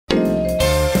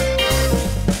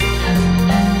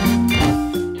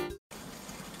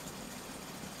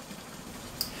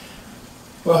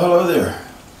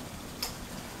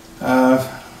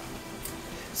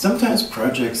Sometimes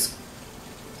projects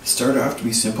start off to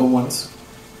be simple ones,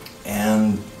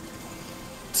 and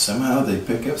somehow they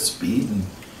pick up speed and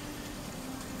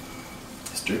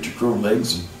start to grow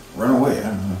legs and run away. I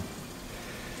don't know.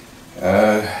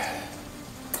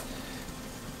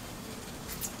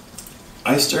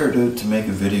 I started out to make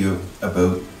a video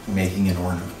about making an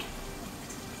ornament.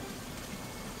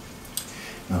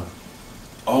 Now,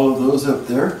 all of those up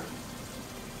there,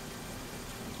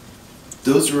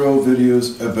 those are all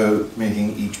videos about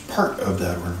making each part of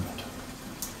that ornament.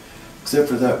 Except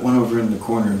for that one over in the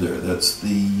corner there. That's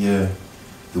the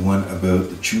one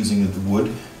about the choosing of the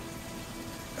wood,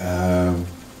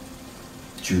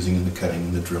 choosing and the cutting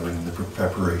and the drilling and the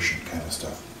preparation kind of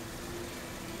stuff.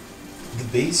 The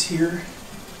base here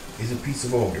is a piece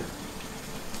of alder.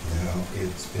 Now,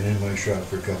 it's been in my shop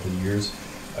for a couple of years.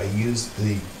 I used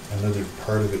another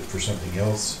part of it for something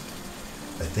else.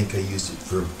 I think I used it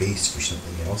for a base for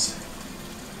something else.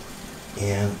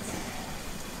 And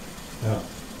now,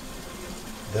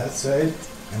 that side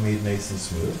I made nice and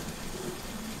smooth.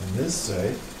 And this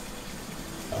side,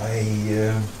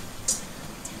 I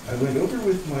went over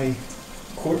with my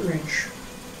 1/4-inch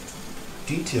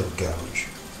detail gouge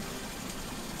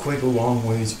quite a long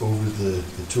ways over the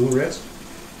tool rest,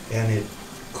 and it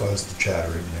caused the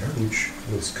chatter in there, which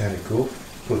was kind of cool.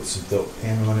 Put some felt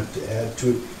pen on it to add to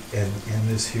it, and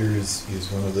this here is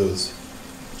one of those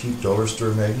cheap dollar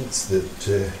store magnets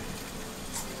that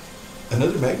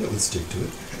another magnet would stick to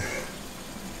it.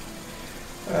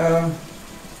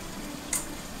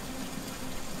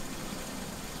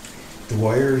 The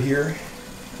wire here,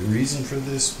 the reason for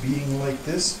this being like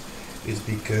this is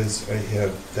because I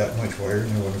have that much wire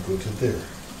and I want to go to there.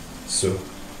 So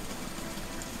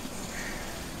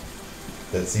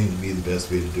that seemed to be the best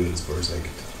way to do it as far as I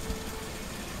could tell.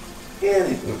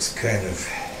 And it looks kind of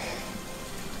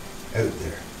out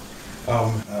there.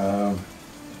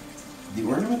 The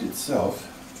ornament itself,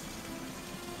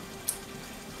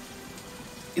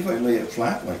 if I lay it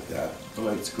flat like that, the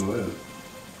lights go out.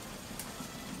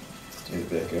 Stay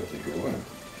back up, they go out.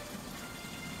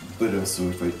 But also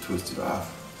if I twist it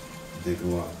off, they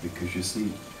go off, because you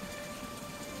see,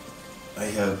 I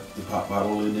have the pop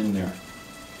bottle lid in there,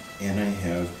 and I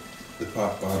have the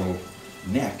pop bottle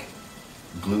neck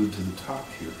glued to the top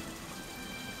here,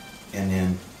 and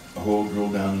then a hole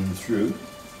drilled down in through,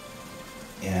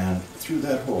 and through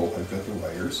that hole I've got the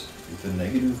wires, with the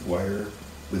negative wire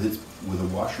with a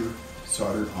washer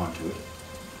soldered onto it,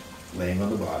 laying on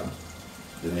the bottom,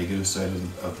 the negative side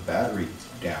of the battery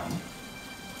down,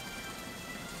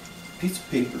 piece of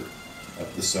paper up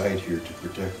the side here to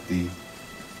protect the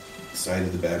side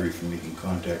of the battery from making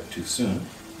contact too soon,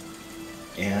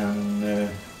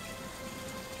 and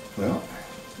well,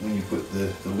 when you put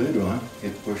the lid on,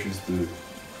 it pushes the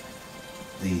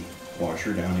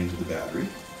washer down into the battery,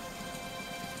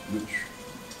 which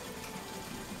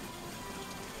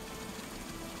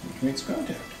makes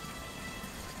contact.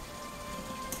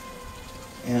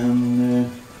 And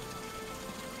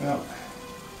well,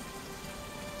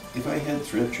 if I had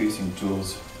thread tracing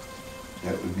tools,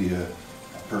 that would be a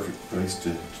perfect place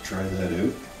to try that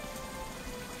out.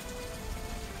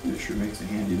 It sure makes a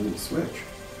handy little switch.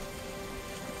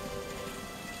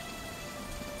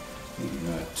 Maybe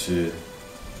not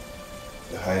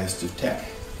the highest of tech,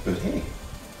 but hey.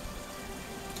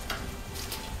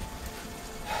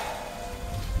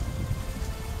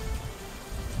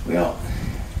 Well,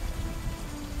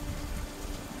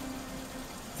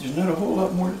 there's not a whole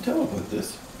lot more to tell about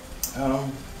this.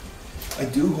 I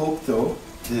do hope, though,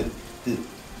 that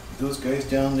those guys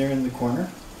down there in the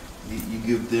corner, you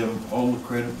give them all the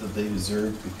credit that they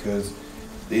deserve, because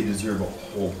they deserve a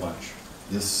whole bunch.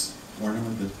 This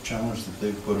ornament, the challenge that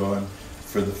they've put on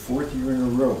for the 4th year in a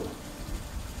row,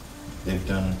 they've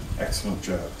done an excellent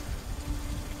job.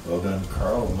 Well done,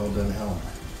 Carl, and well done, Helen.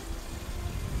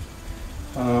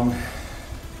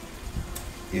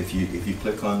 If you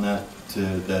click on that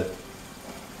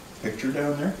picture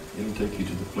down there, it'll take you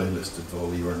to the playlist of all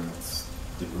the ornaments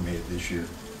that were made this year.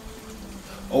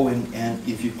 Oh, and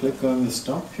if you click on the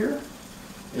stump here,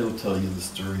 it'll tell you the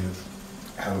story of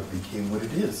how it became what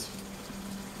it is.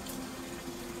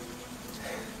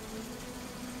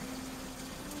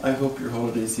 I hope your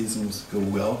holiday seasons go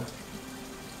well,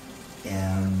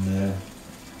 and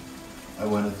I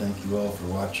want to thank you all for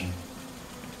watching.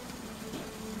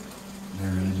 And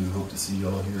I really do hope to see you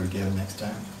all here again next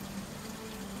time.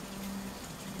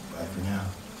 Bye for now.